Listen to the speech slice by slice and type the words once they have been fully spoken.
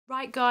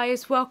Right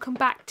guys, welcome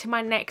back to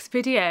my next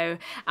video.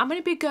 I'm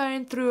going to be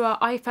going through an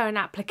iPhone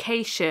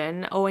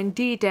application, or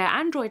indeed an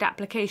Android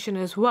application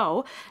as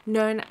well,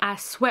 known as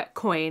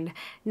SweatCoin.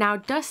 Now,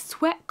 does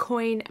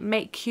SweatCoin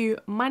make you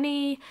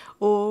money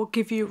or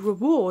give you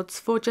rewards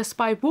for just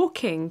by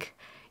walking?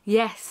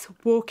 Yes,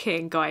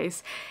 walking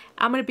guys.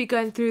 I'm going to be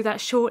going through that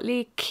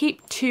shortly.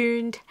 Keep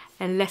tuned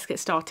and let's get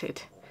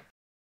started.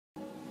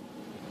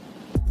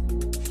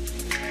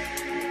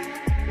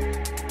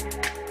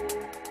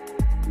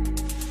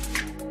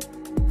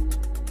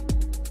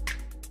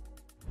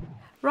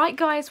 Right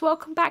guys,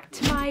 welcome back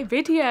to my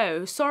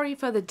video. Sorry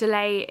for the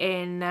delay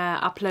in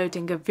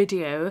uploading a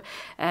video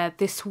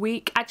this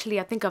week. Actually,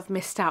 I think I've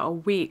missed out a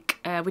week,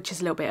 which is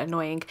a little bit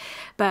annoying,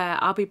 but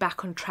I'll be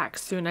back on track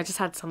soon. I just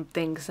had some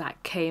things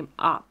that came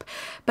up.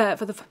 But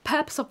for the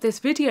purpose of this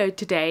video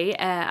today,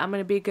 I'm going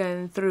to be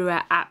going through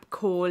an app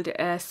called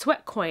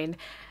SweatCoin.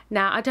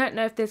 Now, I don't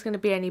know if there's going to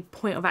be any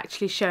point of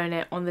actually showing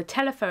it on the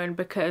telephone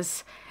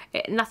because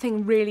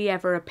nothing really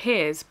ever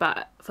appears,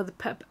 but for the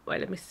purpose,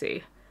 wait, let me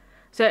see.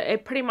 So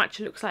it pretty much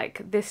looks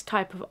like this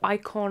type of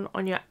icon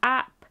on your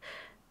app.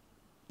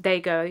 There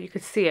you go, you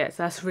can see it,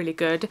 so that's really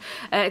good.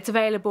 It's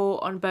available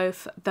on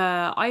both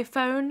the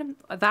iPhone,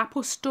 the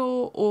Apple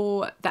Store,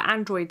 or the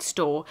Android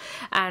Store.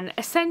 And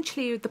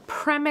essentially the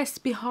premise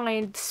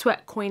behind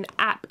SweatCoin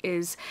app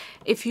is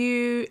if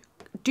you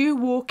do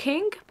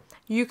walking,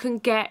 you can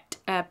get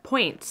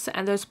points,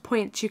 and those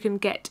points you can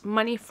get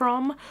money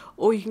from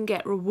or you can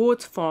get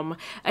rewards from.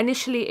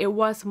 Initially it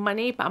was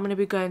money, but I'm going to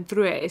be going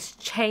through it. It's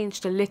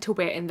changed a little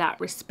bit in that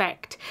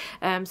respect.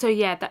 So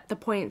yeah, that the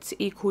points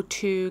equal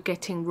to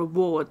getting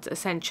rewards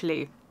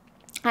essentially.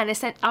 And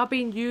I've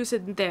been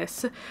using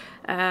this.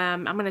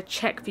 I'm going to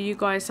check for you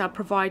guys. I'll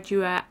provide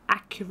you an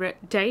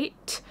accurate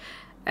date.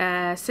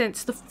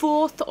 Since the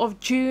 4th of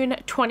June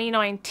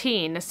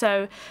 2019,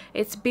 so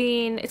it's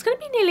going to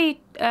be nearly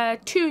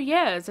 2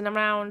 years and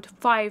around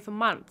 5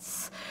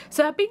 months.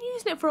 So I've been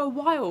using it for a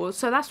while,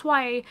 so that's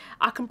why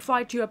I can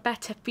provide you a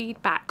better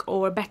feedback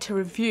or a better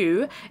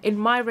review in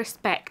my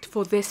respect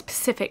for this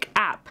specific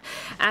app.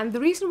 And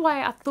the reason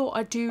why I thought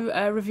I'd do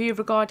a review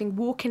regarding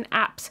walking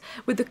apps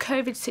with the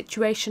COVID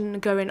situation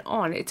going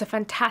on, it's a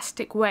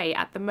fantastic way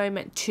at the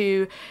moment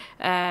to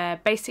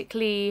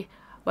basically,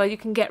 well, you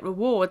can get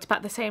rewards, but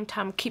at the same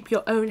time keep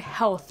your own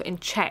health in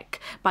check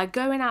by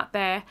going out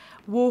there,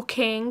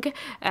 walking.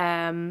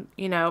 You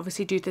know,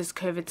 obviously due to this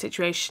COVID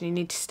situation, you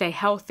need to stay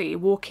healthy.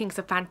 Walking's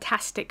a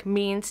fantastic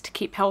means to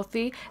keep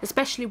healthy,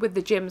 especially with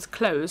the gyms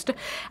closed.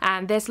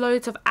 And there's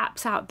loads of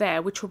apps out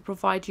there which will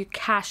provide you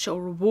cash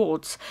or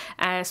rewards.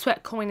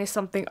 SweatCoin is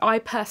something I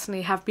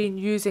personally have been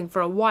using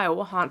for a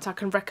while, hence I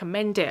can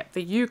recommend it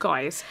for you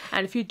guys.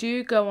 And if you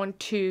do go on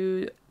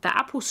to the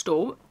Apple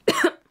Store,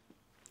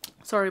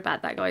 sorry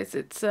about that guys,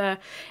 it's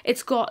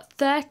got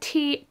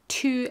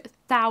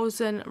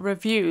 32,000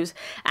 reviews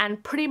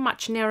and pretty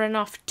much near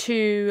enough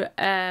to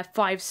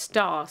 5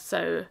 stars.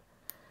 So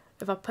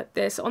if I put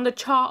this on the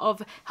chart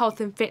of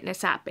health and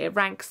fitness app, it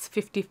ranks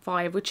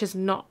 55, which is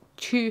not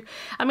too,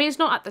 I mean, it's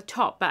not at the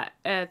top, but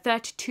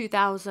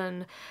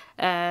 32,000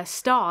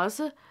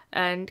 stars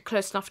and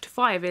close enough to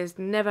 5 is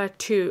never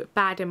too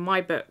bad in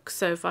my book.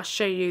 So if I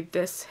show you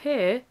this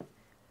here,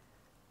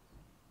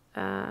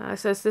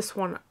 so it's this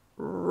one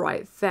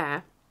right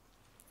there,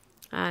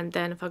 and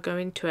then if I go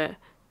into it,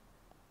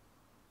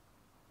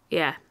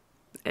 yeah,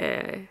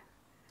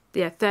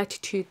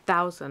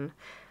 32,000.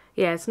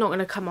 Yeah, it's not going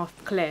to come off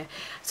clear.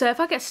 So if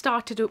I get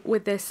started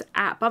with this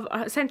app,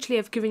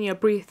 I've given you a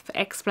brief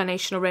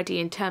explanation already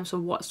in terms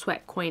of what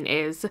SweatCoin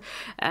is.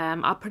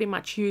 I pretty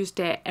much used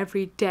it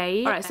every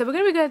day. All right, so we're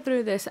going to be going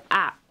through this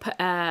app.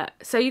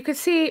 So you can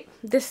see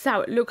this is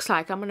how it looks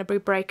like. I'm going to be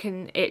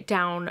breaking it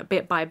down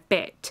bit by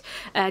bit.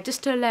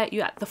 Just to alert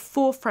you at the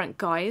forefront,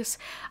 guys,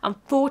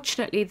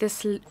 unfortunately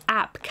this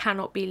app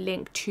cannot be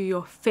linked to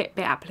your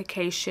Fitbit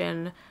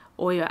application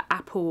or your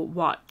Apple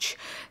Watch.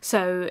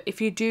 So if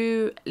you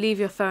do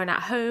leave your phone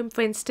at home, for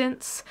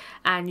instance,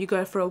 and you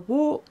go for a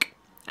walk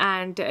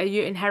and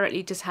you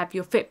inherently just have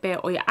your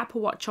Fitbit or your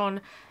Apple Watch on,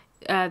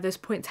 those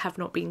points have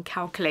not been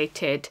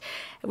calculated,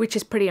 which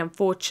is pretty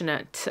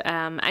unfortunate.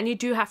 And you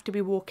do have to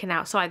be walking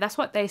outside. That's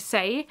what they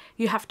say.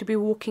 You have to be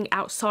walking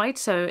outside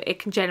so it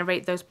can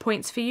generate those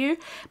points for you.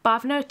 But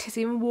I've noticed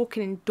even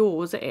walking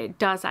indoors, it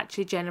does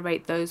actually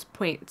generate those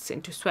points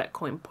into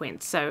SweatCoin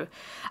points. So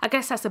I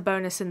guess that's a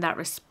bonus in that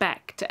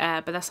respect,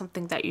 but that's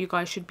something that you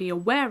guys should be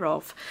aware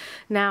of.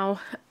 Now,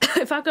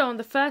 if I go on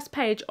the first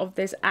page of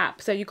this app,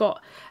 so you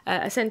got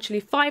essentially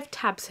 5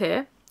 tabs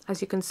here,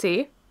 as you can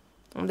see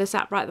on this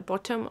app right at the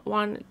bottom.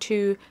 1,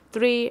 2,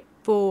 3,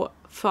 4,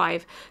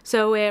 5.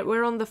 So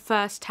we're on the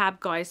first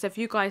tab, guys. So if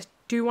you guys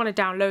do want to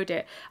download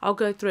it, I'll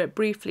go through it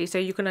briefly so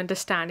you can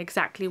understand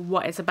exactly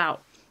what it's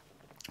about.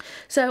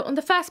 So on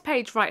the first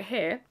page right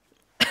here,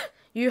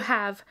 you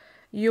have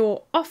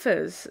your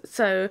offers.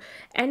 So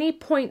any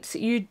points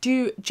you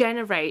do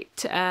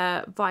generate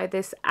via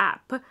this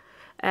app,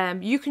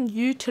 you can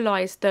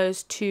utilize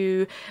those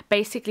to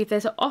basically, if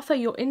there's an offer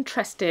you're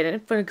interested in,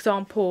 for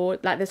example,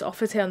 like there's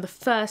offers here on the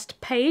first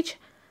page,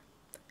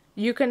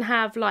 you can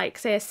have like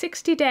say a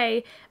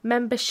 60-day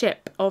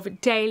membership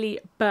of daily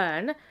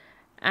burn,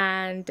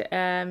 and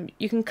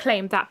you can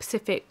claim that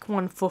specific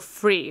one for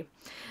free.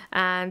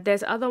 And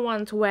there's other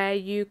ones where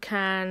you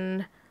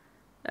can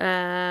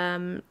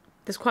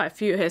there's quite a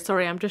few here,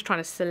 sorry, I'm just trying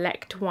to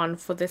select one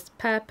for this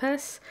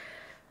purpose.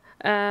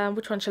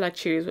 Which one shall I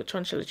choose? I'm just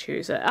going to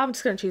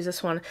choose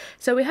this one.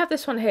 So we have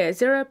this one here,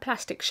 Zero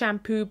Plastic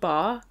Shampoo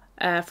Bar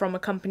from a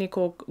company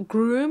called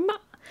Groom.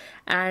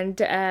 And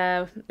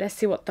let's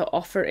see what the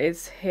offer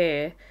is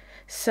here.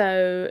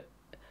 So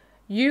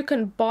you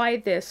can buy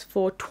this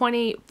for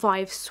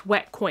 25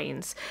 sweat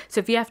coins.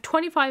 So if you have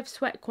 25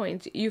 sweat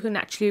coins, you can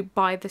actually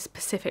buy this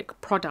specific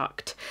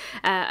product.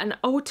 And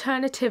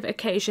alternative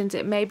occasions,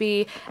 it may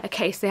be a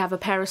case they have a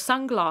pair of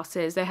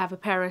sunglasses, they have a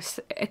pair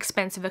of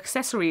expensive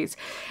accessories.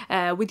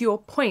 With your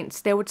points,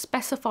 they would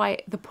specify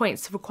the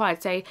points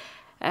required. Say,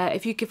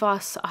 if you give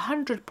us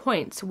 100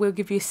 points, we'll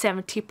give you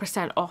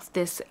 70% off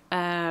this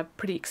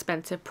pretty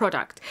expensive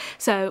product.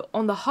 So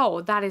on the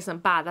whole, that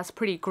isn't bad. That's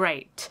pretty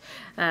great.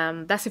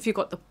 That's if you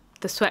got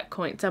the sweat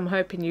coins. I'm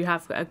hoping you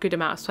have a good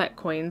amount of sweat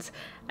coins.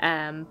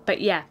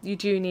 But yeah, you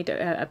do need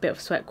a bit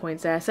of sweat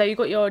coins there. So you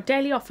got your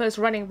daily offers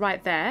running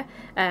right there,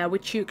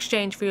 which you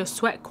exchange for your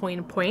sweat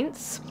coin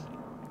points.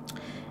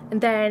 And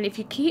then if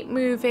you keep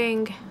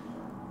moving,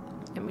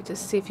 let me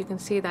just see if you can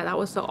see that. That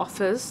was the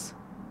offers.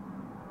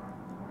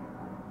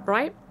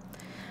 Right,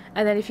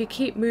 and then if you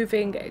keep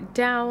moving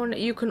down,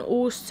 you can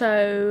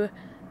also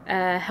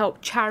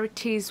help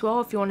charities. Well,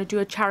 if you want to do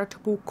a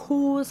charitable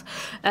cause,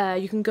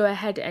 you can go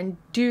ahead and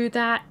do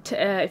that.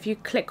 If you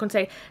click on,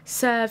 say,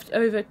 served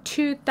over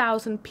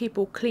 2,000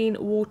 people clean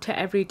water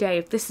every day,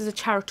 if this is a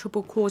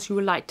charitable cause you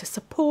would like to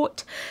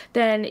support,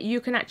 then you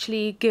can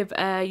actually give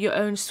your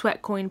own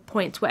sweat coin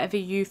points, whatever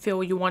you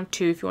feel you want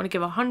to. If you want to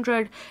give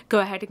 100, go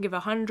ahead and give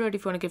 100.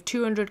 If you want to give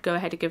 200, go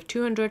ahead and give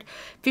 200,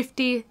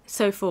 50,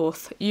 so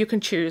forth. You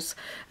can choose.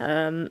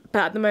 But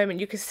at the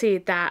moment, you can see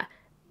that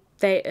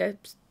they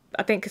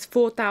I think it's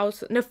 4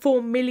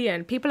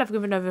 million. People have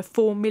given over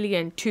 4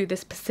 million to this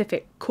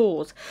specific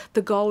cause.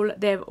 The goal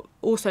they've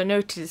also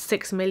noted is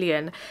 6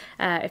 million.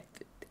 If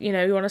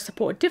you want to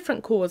support a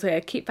different cause here,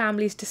 keep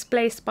families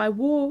displaced by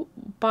war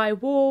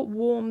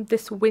warm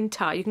this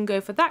winter, you can go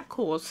for that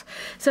cause.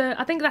 So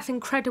I think that's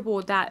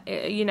incredible that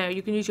you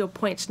can use your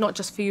points not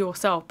just for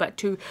yourself but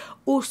to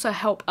also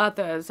help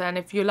others. And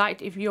if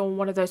you're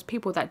one of those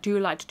people that do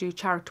like to do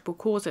charitable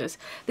causes,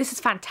 this is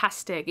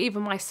fantastic.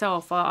 Even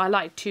myself, I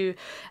like to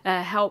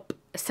help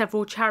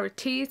several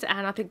charities,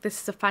 and I think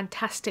this is a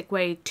fantastic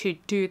way to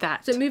do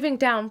that. So moving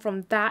down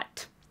from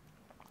that,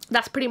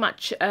 that's pretty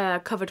much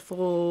covered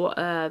for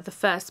the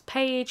first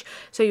page.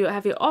 So you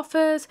have your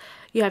offers,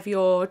 you have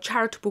your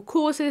charitable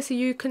causes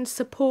you can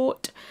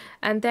support,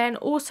 and then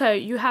also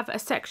you have a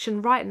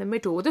section right in the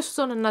middle. This was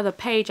on another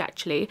page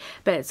actually,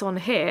 but it's on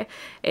here.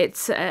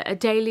 It's a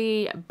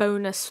daily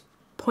bonus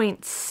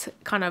points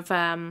kind of,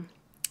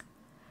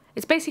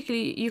 it's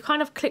basically, you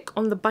kind of click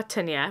on the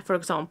button, yeah, for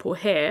example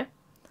here.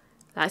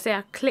 Like say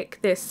I click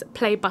this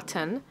play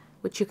button,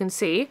 which you can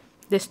see.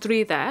 There's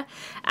 3 there,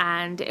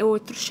 and it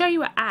will show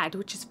you an ad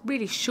which is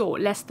really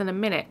short, less than a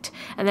minute,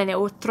 and then it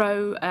will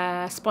throw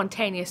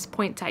spontaneous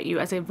points at you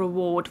as a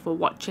reward for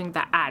watching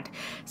that ad.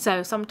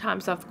 So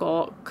sometimes I've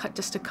got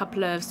just a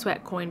couple of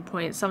sweat coin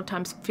points,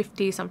 sometimes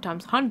 50,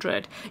 sometimes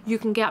 100. You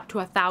can get up to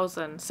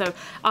 1,000. So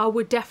I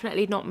would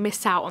definitely not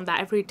miss out on that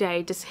every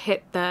day. Just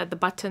hit the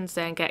buttons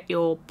there and get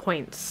your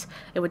points.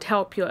 It would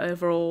help your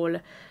overall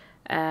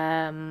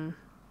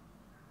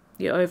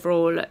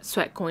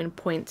sweat coin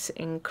points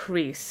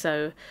increase.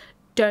 So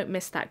don't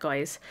miss that,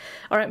 guys.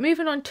 All right,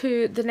 moving on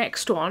to the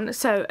next one.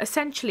 So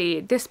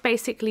essentially this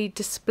basically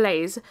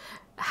displays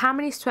how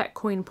many sweat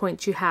coin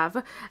points you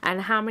have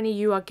and how many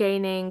you are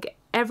gaining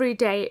every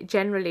day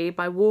generally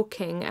by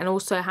walking, and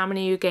also how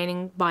many you're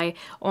gaining by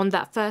on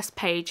that first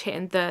page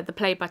hitting the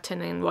play button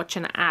and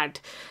watching an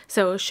ad.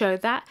 So it'll show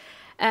that.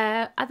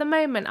 At the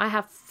moment I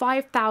have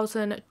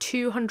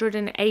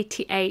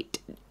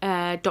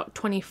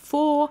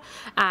 5,288.24,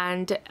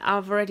 and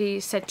I've already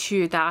said to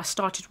you that I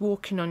started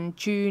walking on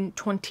June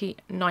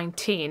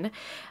 2019,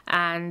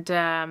 and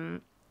to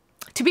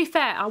be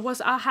fair,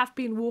 I have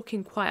been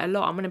walking quite a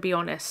lot, I'm going to be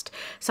honest.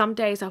 Some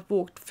days I've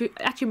walked,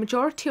 actually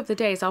majority of the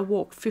days I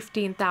walk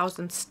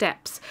 15,000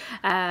 steps.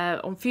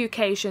 On few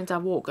occasions I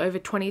walk over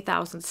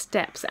 20,000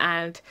 steps,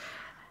 and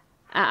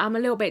I'm a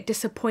little bit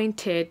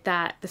disappointed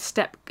that the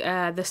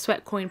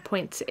sweat coin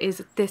points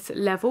is this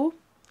level.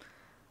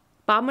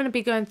 But I'm going to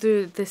be going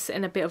through this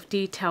in a bit of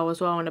detail as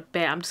well in a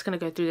bit. I'm just going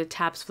to go through the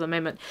tabs for the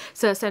moment.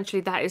 So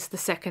essentially that is the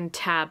second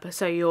tab.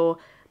 So your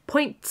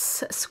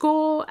points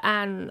score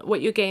and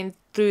what you gain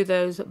through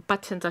those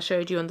buttons I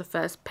showed you on the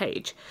first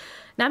page.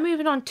 Now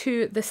moving on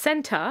to the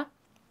center.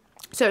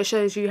 So it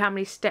shows you how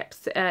many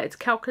steps it's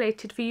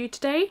calculated for you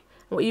today,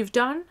 what you've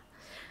done.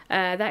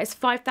 That is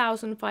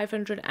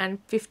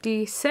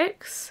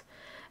 5,556,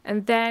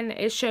 and then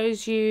it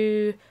shows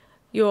you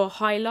your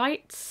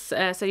highlights,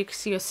 so you can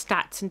see your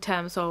stats in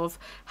terms of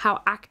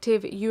how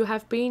active you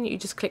have been. You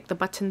just click the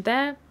button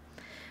there,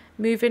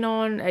 Moving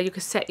on, you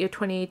can set your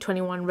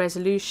 2021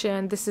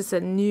 resolution. This is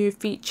a new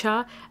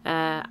feature.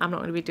 I'm not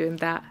going to be doing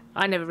that.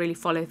 I never really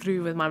follow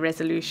through with my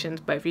resolutions,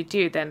 but if you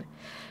do, then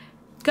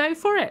go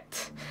for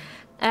it.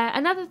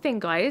 Another thing,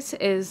 guys,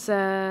 is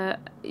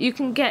you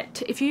can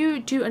get, if you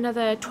do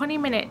another 20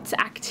 minutes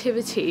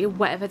activity,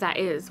 whatever that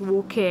is,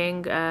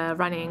 walking,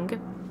 running,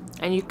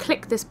 and you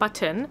click this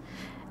button,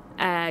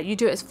 you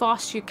do it as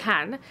fast as you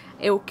can,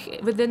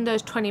 within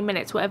those 20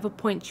 minutes, whatever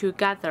points you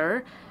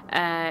gather,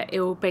 it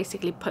will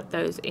basically put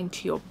those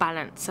into your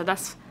balance. So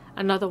that's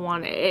another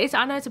one.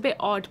 I know it's a bit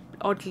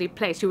oddly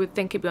placed. You would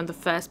think it'd be on the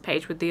first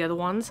page with the other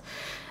ones,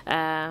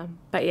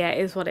 but yeah, it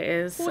is what it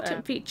is.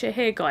 Important feature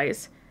here,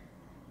 guys,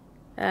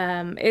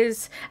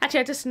 is actually,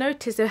 I just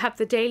noticed they have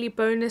the daily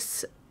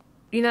bonus,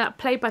 you know, that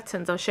play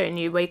buttons I was showing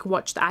you where you can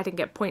watch the ad and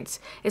get points.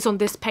 It's on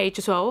this page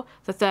as well,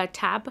 the third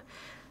tab,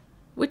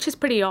 which is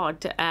pretty odd,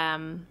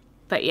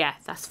 but yeah,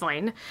 that's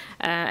fine.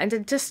 And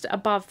then just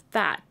above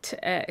that,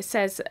 it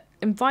says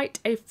invite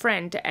a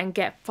friend and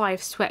get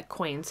 5 sweat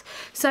coins.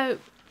 So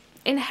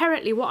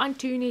inherently, what I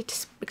do need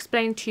to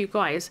explain to you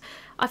guys,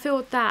 I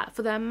feel that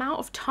for the amount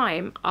of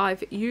time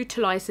I've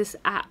utilized this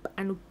app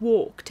and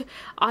walked,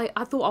 I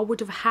thought I would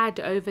have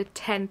had over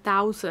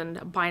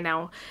 10,000 by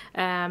now,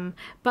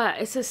 but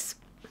it's just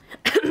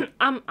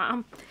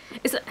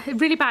it's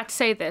really bad to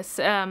say this,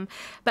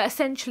 but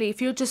essentially,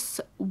 if you're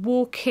just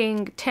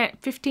walking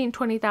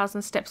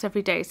 15-20,000 steps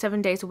every day,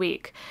 7 days a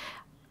week,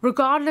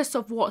 regardless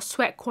of what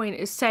SweatCoin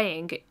is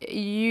saying,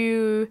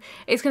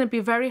 it's going to be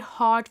very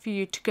hard for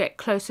you to get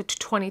closer to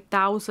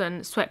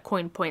 20,000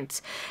 SweatCoin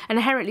points. And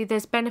inherently,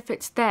 there's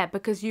benefits there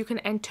because you can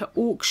enter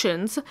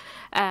auctions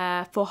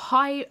for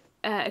high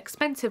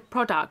expensive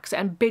products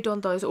and bid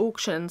on those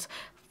auctions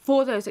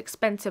for those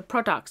expensive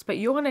products, but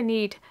you're going to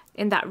need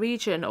in that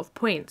region of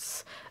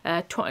points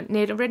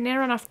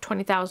near enough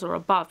 20,000 or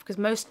above, because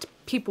most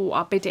people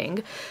are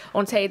bidding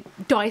on, say,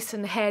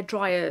 Dyson hair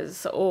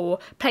dryers or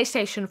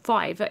PlayStation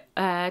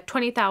 5,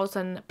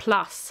 20,000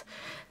 plus.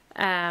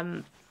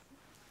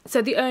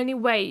 So the only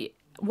way,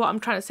 what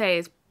I'm trying to say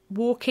is,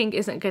 walking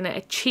isn't going to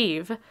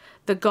achieve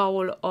the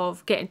goal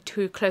of getting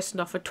too close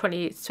enough for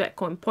 20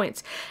 SweatCoin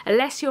points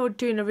unless you're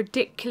doing a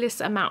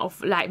ridiculous amount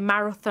of like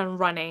marathon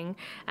running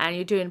and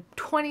you're doing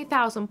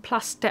 20,000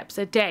 plus steps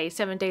a day,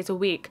 7 days a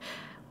week,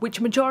 which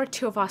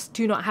majority of us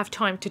do not have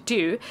time to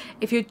do.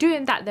 If you're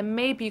doing that, then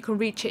maybe you can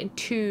reach it in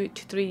 2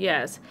 to 3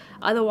 years.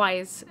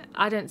 Otherwise,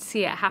 I don't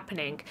see it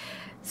happening.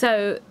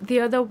 So the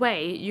other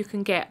way you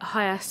can get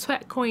higher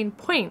SweatCoin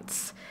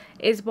points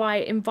is by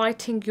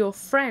inviting your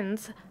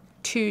friends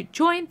to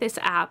join this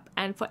app,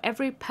 and for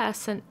every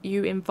person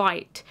you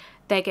invite,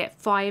 they get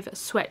 5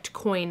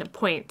 SweatCoin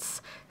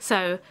points.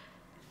 So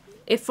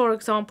if, for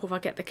example, if I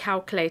get the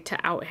calculator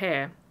out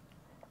here,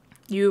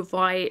 you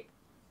invite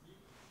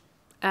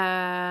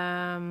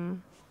alright,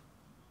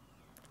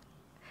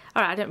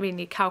 I don't really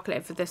need a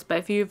calculator for this, but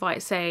if you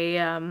invite, say,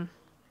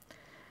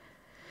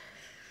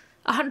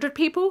 100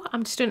 people,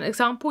 I'm just doing an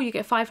example, you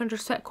get 500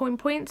 SweatCoin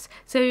points.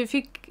 So if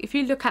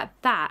you look at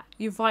that,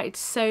 you invited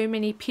so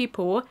many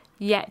people,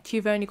 yet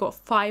you've only got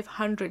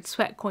 500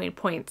 SweatCoin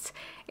points.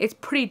 It's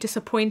pretty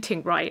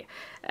disappointing, right?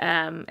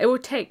 It will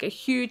take a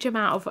huge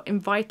amount of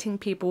inviting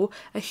people,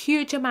 a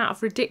huge amount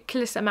of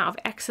ridiculous amount of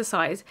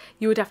exercise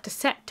you would have to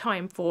set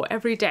time for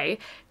every day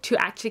to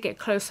actually get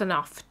close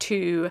enough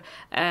to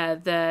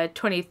the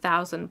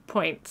 20,000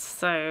 points.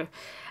 So,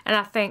 and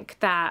I think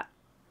that,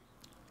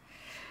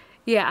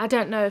 yeah, I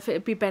don't know if it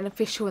would be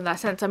beneficial in that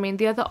sense. I mean,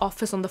 the other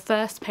offers on the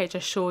first page I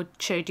showed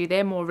you,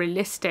 they're more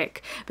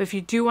realistic. But if you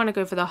do want to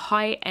go for the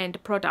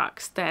high-end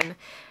products, then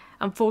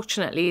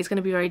unfortunately it's going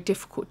to be very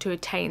difficult to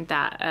attain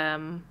that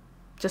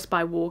just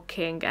by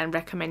walking and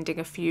recommending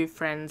a few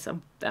friends.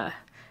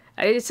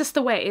 It's just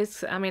the way it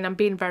is. I mean, I'm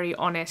being very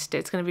honest.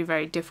 It's going to be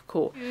very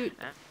difficult.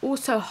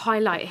 Also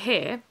highlight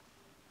here,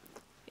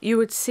 you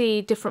would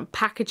see different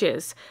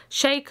packages.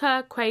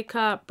 Shaker,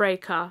 Quaker,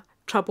 Breaker,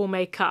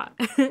 Troublemaker.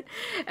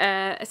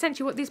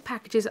 Essentially what these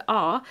packages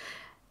are,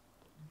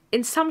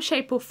 in some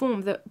shape or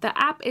form, the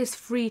app is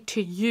free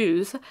to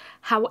use.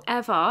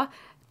 However,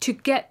 to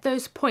get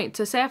those points,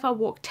 so say if I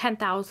walk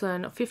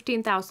 10,000 or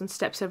 15,000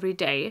 steps every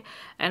day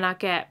and I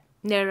get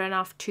near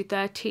enough to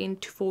 13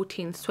 to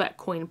 14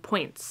 SweatCoin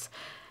points,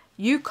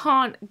 you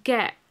can't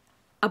get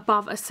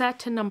above a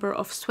certain number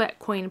of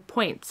SweatCoin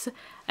points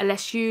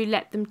unless you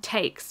let them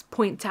take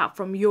points out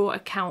from your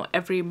account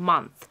every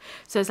month.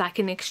 So it's like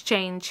an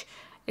exchange.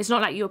 It's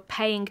not like you're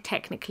paying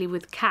technically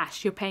with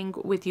cash, you're paying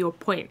with your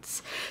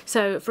points.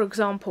 So for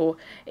example,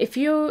 if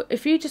you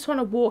just want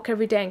to walk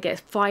every day and get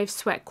 5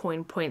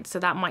 SweatCoin points, so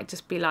that might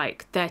just be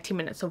like 30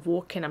 minutes of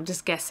walking, I'm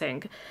just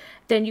guessing,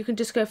 then you can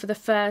just go for the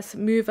first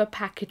mover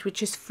package,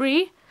 which is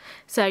free.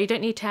 So you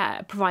don't need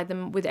to provide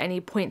them with any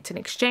points in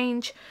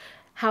exchange.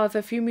 However,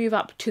 if you move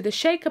up to the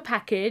shaker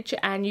package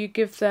and you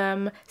give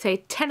them,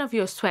 say, 10 of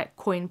your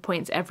SweatCoin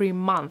points every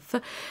month,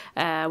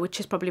 which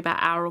is probably about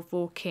an hour of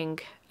walking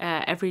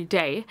every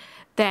day,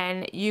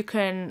 then you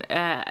can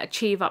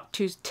achieve up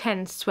to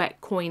 10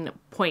 SweatCoin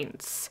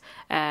points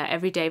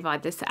every day via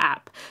this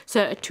app.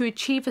 So to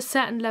achieve a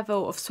certain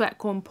level of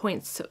SweatCoin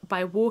points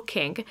by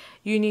walking,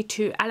 you need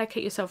to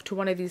allocate yourself to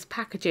one of these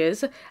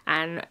packages,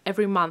 and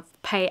every month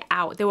pay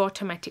out. They'll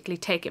automatically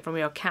take it from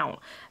your account,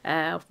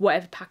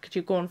 whatever package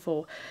you've gone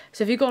for.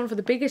 So if you've gone for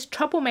the biggest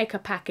troublemaker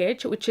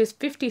package, which is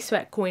 50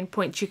 SweatCoin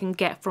points you can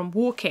get from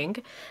walking,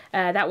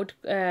 that would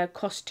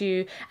cost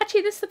you,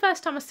 actually this is the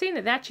first time I've seen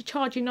it, they actually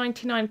charge you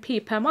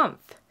 99p per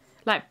month,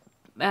 like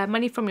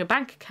money from your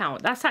bank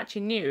account. That's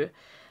actually new.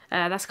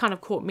 That's kind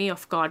of caught me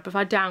off guard. But if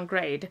I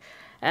downgrade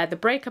the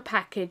breaker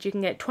package, you can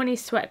get 20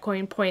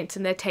 SweatCoin points,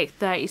 and they take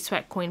 30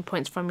 SweatCoin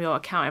points from your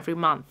account every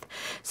month.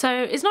 So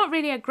it's not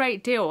really a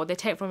great deal they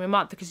take from your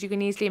month, because you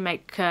can easily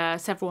make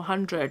several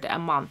hundred a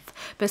month.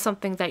 But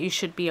something that you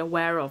should be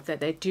aware of that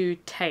they do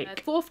take.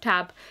 The fourth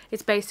tab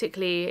is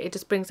basically, it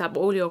just brings up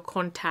all your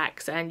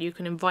contacts and you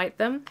can invite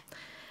them.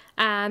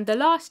 And the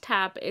last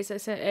tab is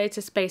it's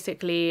just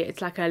basically,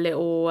 it's like a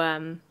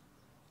little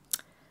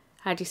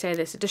how do you say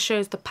this? It just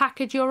shows the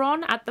package you're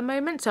on at the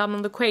moment. So I'm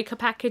on the Quaker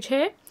package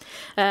here.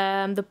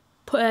 The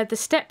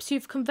steps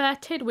you've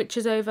converted, which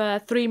is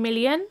over 3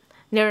 million,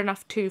 near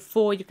enough to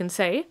 4, you can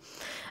say.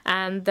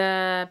 And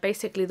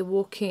basically the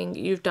walking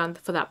you've done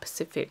for that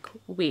specific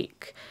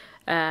week.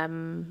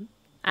 And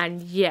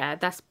yeah,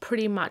 that's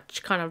pretty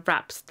much kind of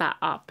wraps that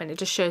up. And it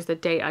just shows the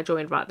date I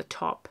joined right at the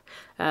top.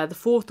 The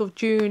 4th of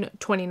June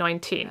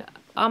 2019.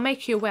 I'll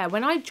make you aware,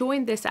 when I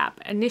joined this app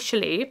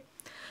initially,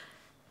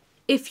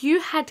 if you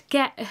had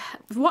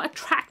what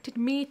attracted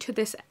me to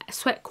this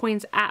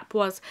SweatCoins app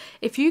was,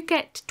 if you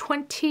get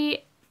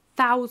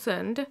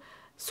 20,000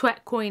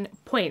 SweatCoin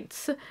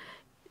points,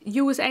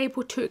 you was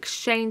able to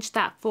exchange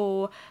that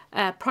for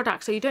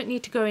products. So you don't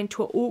need to go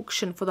into an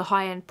auction for the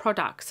high-end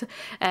products.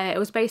 It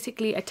was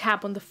basically a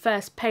tab on the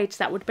first page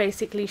that would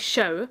basically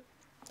show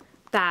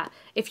that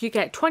if you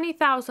get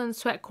 20,000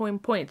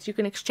 SweatCoin points, you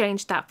can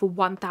exchange that for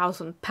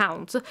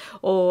 £1,000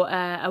 or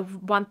a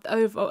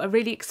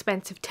really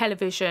expensive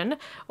television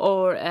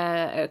or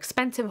an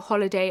expensive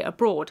holiday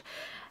abroad.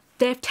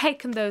 They've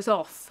taken those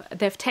off.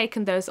 They've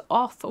taken those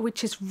off,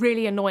 which is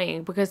really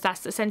annoying, because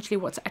that's essentially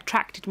what's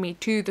attracted me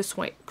to the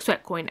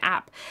SweatCoin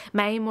app.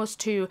 My aim was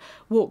to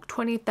walk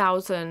gain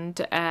 20,000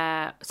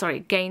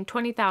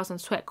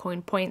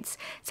 SweatCoin points,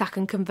 so I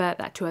can convert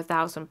that to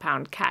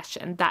 £1,000 cash,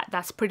 and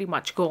that's pretty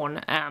much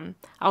gone.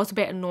 I was a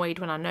bit annoyed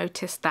when I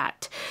noticed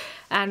that.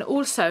 And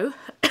also,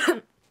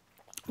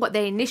 what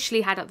they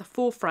initially had at the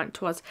forefront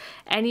was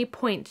any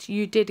points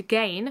you did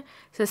gain.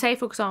 So say,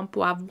 for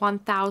example, I have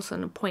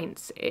 1,000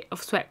 points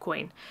of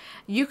SweatCoin.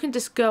 You can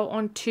just go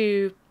on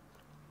to,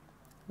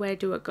 where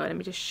do I go? Let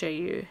me just show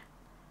you.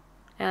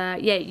 Yeah,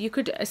 you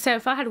could, so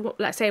if I had,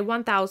 let's say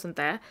 1,000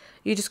 there,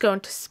 you just go on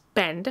to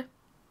spend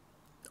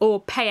or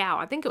pay out.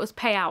 I think it was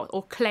pay out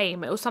or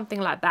claim. It was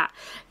something like that.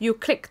 You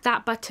click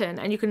that button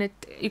and you can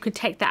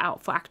take that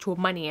out for actual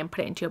money and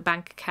put it into your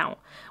bank account,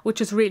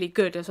 which is really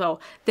good as well.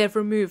 They've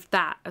removed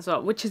that as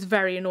well, which is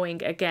very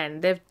annoying.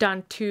 Again, they've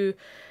done two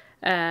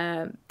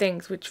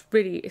things which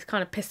really is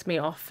kind of pissed me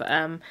off.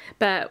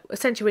 But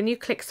essentially, when you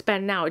click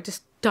spend now, it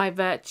just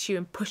diverts you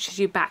and pushes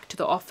you back to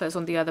the offers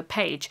on the other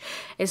page.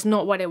 It's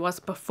not what it was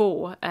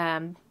before.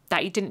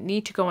 That you didn't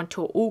need to go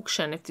onto an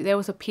auction. If there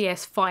was a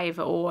PS5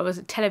 or it was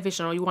a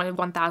television, or you wanted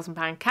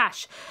 £1,000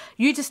 cash,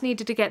 you just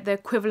needed to get the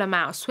equivalent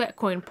amount of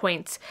SweatCoin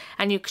points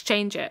and you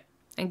exchange it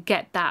and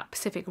get that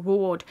specific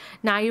reward.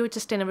 Now you're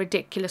just in a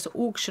ridiculous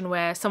auction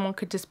where someone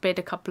could just bid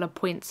a couple of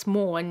points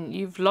more and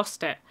you've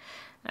lost it.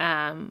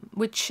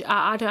 Which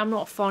I'm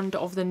not fond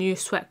of the new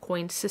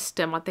SweatCoin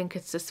system. I think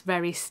it's just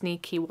very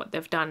sneaky what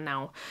they've done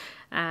now.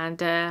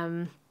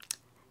 And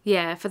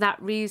yeah, for that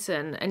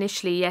reason,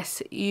 initially,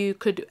 yes, you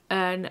could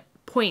earn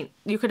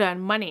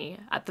money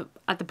at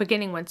the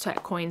beginning when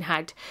SweatCoin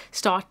had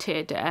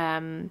started,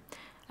 and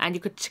you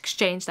could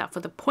exchange that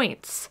for the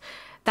points.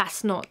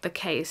 That's not the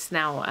case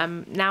now.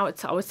 Now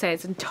I would say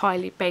it's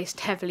entirely based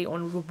heavily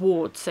on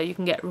rewards. So you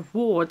can get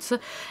rewards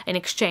in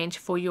exchange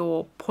for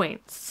your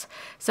points.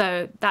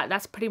 So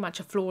that's pretty much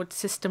a flawed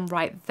system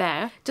right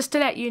there. Just to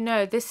let you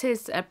know, this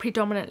is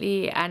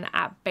predominantly an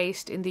app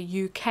based in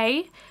the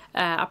UK.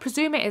 I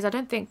presume it is. I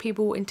don't think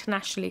people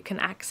internationally can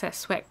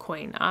access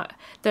SweatCoin,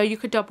 though you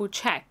could double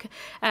check.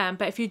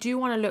 But if you do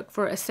want to look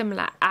for a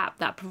similar app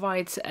that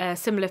provides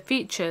similar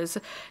features,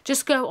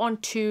 just go on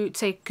to,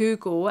 say,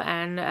 Google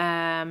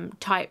and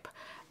type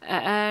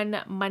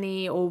earn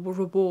money or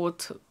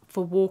reward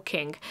for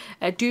walking.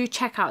 Do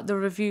check out the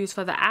reviews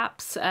for the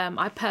apps.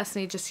 I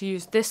personally just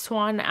use this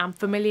one. I'm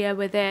familiar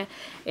with it.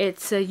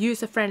 It's a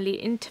user-friendly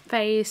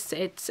interface.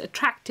 It's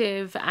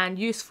attractive and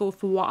useful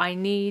for what I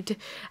need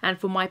and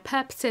for my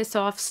purposes,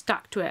 so I've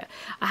stuck to it.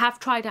 I have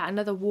tried out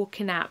another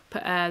walking app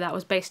that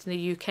was based in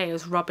the UK. It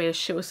was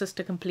rubbish. It was just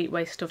a complete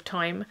waste of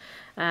time.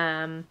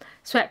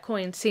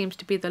 SweatCoin seems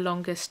to be the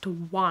longest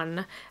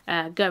one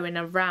going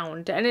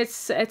around, and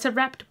it's a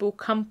reputable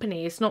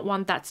company. It's not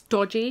one that's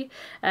dodgy.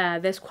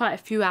 There's quite quite a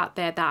few out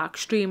there that are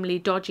extremely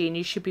dodgy and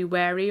you should be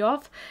wary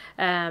of.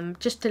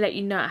 Just to let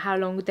you know how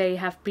long they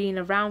have been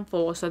around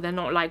for, so they're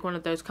not like one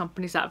of those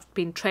companies that have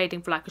been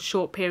trading for like a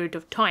short period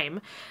of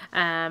time,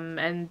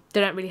 and they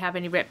don't really have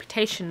any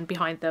reputation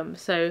behind them.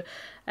 So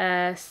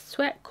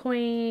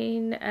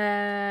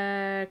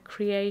SweatCoin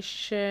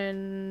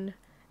creation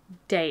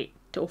date,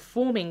 or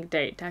forming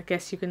date, I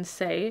guess you can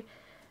say.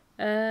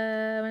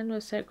 When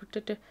was it?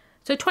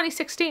 So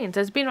 2016, so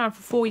it's been around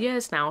for 4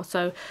 years now.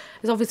 So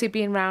it's obviously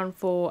been around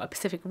for a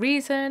specific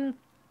reason.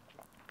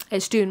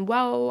 It's doing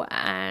well,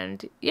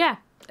 and yeah,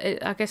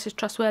 I guess it's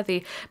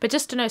trustworthy. But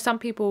just to know, some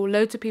people,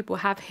 loads of people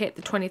have hit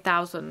the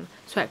 20,000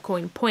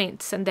 SweatCoin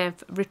points and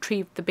they've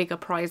retrieved the bigger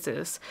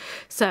prizes.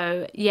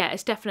 So yeah,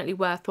 it's definitely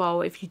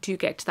worthwhile if you do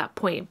get to that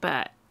point.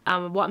 But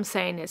what I'm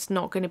saying, it's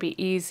not going to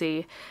be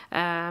easy.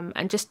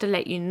 And just to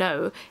let you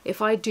know,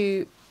 if I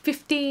do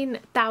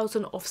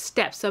 15,000 of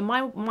steps, so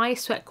my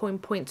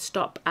SweatCoin points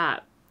stop at,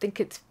 I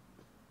think it's,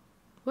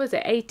 what is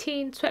it,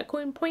 18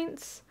 SweatCoin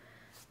points.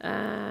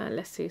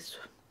 Let's see.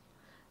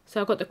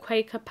 So I've got the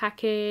Quaker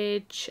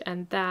package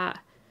and that,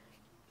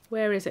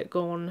 where is it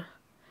gone?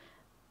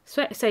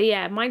 So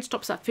yeah, mine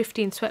stops at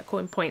 15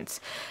 SweatCoin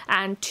points,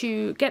 and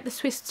to get the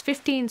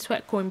 15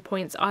 SweatCoin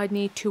points I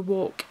need to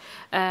walk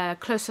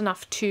close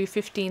enough to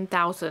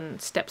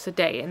 15,000 steps a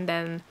day, and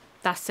then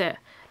that's it.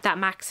 That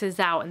maxes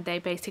out, and they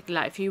basically,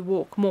 like, if you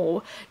walk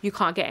more you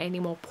can't get any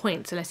more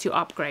points unless you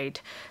upgrade.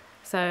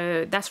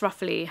 So that's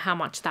roughly how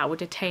much that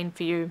would attain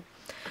for you.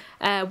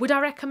 Would I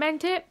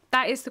recommend it?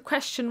 That is the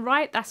question,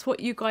 right? That's what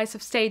you guys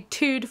have stayed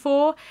tuned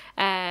for.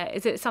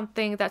 Is it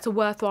something that's a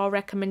worthwhile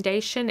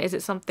recommendation? Is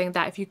it something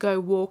that if you go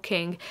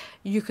walking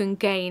you can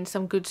gain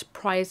some good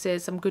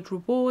prizes, some good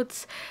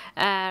rewards?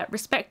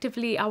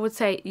 Respectively, I would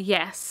say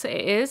yes,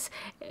 it is.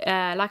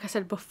 Like I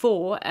said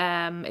before,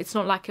 it's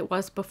not like it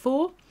was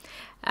before.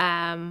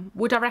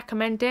 Would I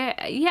recommend it?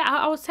 Yeah,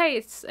 I would say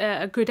it's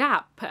a good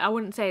app. I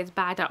wouldn't say it's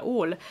bad at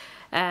all.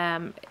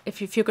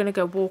 If you're going to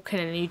go walking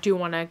and you do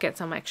want to get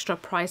some extra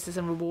prizes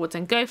and rewards,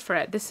 and go for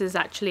it. This is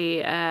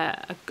actually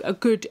a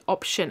good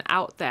option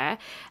out there,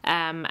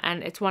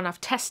 and it's one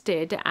I've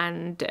tested,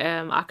 and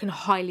I can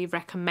highly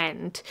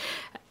recommend.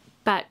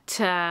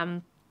 But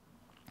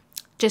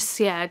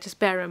just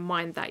bear in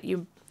mind that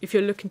if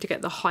you're looking to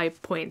get the high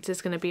points,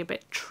 it's going to be a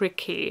bit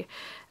tricky.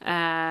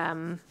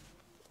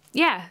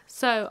 Yeah,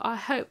 so I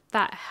hope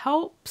that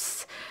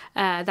helps.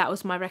 That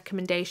was my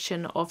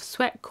recommendation of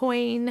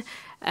SweatCoin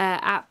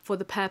app for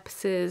the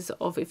purposes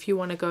of if you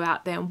want to go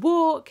out there and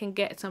walk and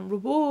get some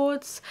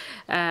rewards.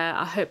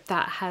 I hope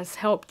that has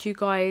helped you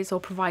guys or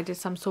provided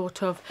some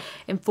sort of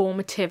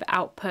informative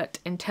output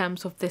in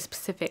terms of this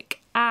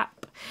specific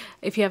app.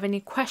 If you have any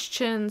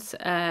questions,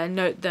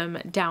 note them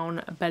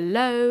down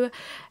below.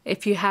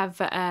 If you have,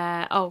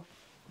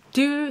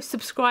 do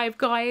subscribe,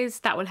 guys.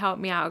 That will help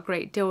me out a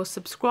great deal.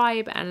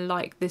 Subscribe and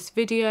like this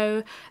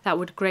video. That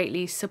would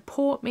greatly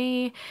support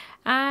me.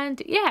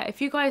 And yeah,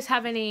 if you guys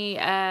have any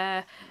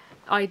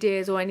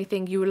ideas or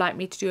anything you would like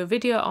me to do a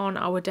video on,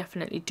 I would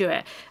definitely do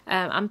it.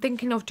 I'm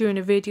thinking of doing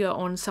a video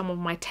on some of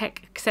my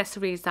tech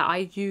accessories that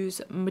I use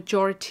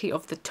majority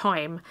of the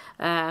time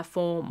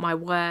for my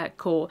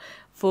work or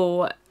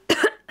for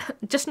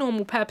just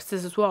normal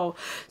purposes as well.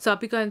 So I'll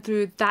be going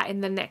through that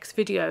in the next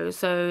video.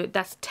 So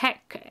that's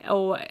tech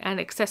and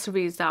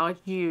accessories that I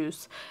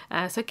use.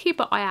 So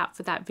keep an eye out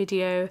for that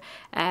video.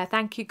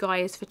 Thank you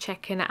guys for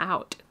checking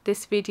out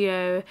this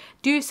video.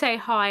 Do say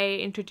hi,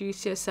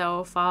 introduce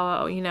yourself.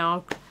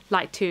 I'd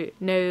like to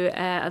know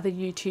other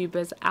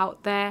YouTubers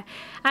out there.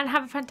 And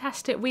have a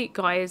fantastic week,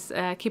 guys.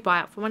 Keep an eye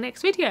out for my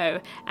next video.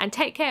 And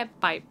take care.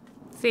 Bye.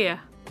 See ya.